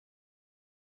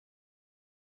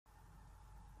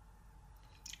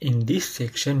In this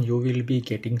section, you will be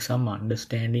getting some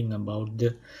understanding about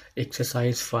the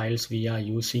exercise files we are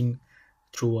using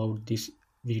throughout this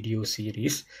video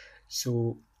series.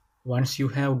 So once you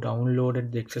have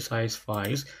downloaded the exercise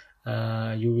files,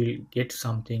 you will get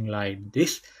something like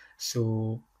this.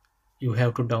 So you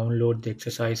have to download the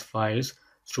exercise files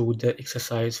through the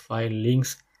exercise file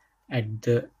links at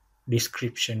the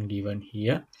description given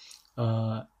here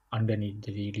underneath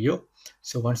the video.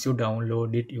 So once you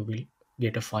download it, you will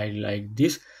get a file like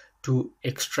this. To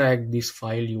extract this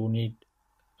file, you need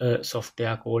a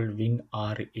software called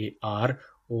WinRAR,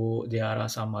 or there are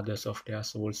some other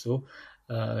softwares also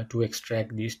to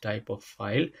extract this type of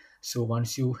file. So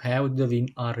once you have the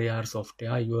WinRAR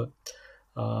software, your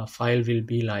file will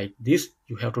be like this.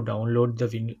 You have to download the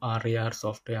WinRAR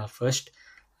software first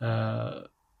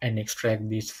and extract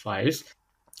these files.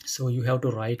 So you have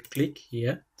to right click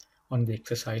here on the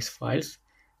exercise files,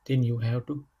 then you have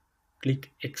to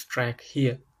click extract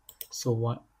here.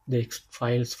 So the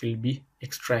files will be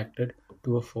extracted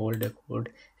to a folder called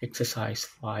exercise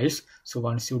files. So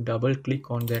once you double click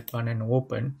on that one and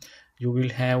open, you will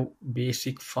have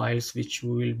basic files which you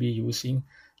will be using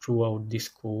throughout this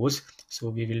course. So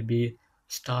we will be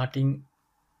starting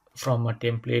from a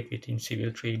template within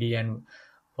Civil 3D, and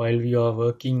while we are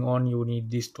working on, you need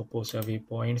this topo survey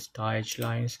points, star edge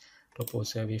lines, topo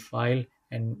survey file,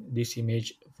 and this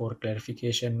image for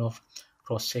clarification of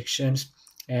cross sections.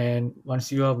 And once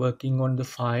you are working on the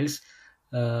files,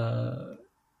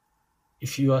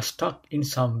 if you are stuck in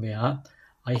somewhere,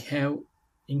 I have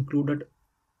included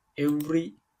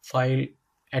every file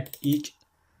at each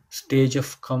stage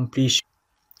of completion.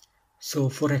 So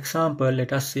for example,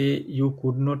 let us say you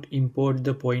could not import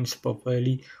the points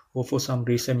properly, or for some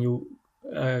reason you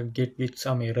get with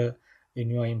some error when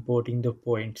you are importing the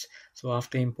points. So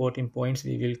after importing points,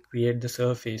 we will create the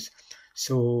surface.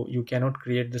 So you cannot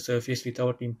create the surface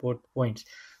without import points.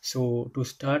 So to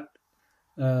start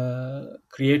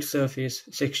create surface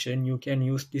section, you can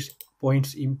use this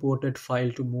points imported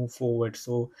file to move forward.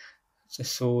 So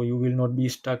you will not be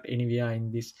stuck anywhere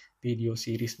in this video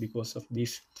series because of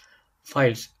these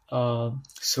files.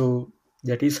 So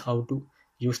that is how to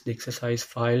use the exercise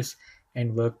files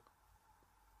and work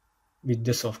with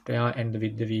the software and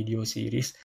with the video series.